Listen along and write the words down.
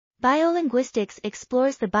Biolinguistics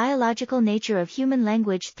explores the biological nature of human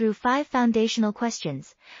language through 5 foundational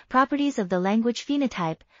questions: properties of the language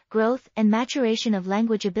phenotype, growth and maturation of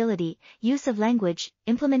language ability, use of language,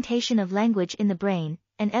 implementation of language in the brain,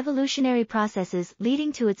 and evolutionary processes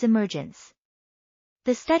leading to its emergence.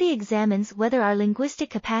 The study examines whether our linguistic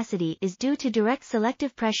capacity is due to direct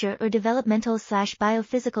selective pressure or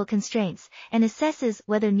developmental/biophysical constraints, and assesses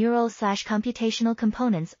whether neural/computational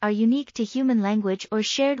components are unique to human language or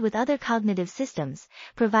shared with other cognitive systems,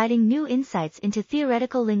 providing new insights into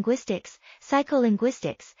theoretical linguistics,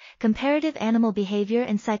 psycholinguistics, comparative animal behavior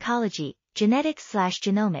and psychology,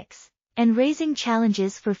 genetics/genomics, and raising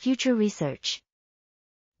challenges for future research.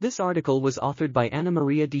 This article was authored by Anna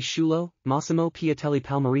Maria di Sciullo, Massimo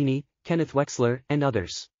Piattelli-Palmarini, Kenneth Wexler, and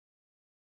others.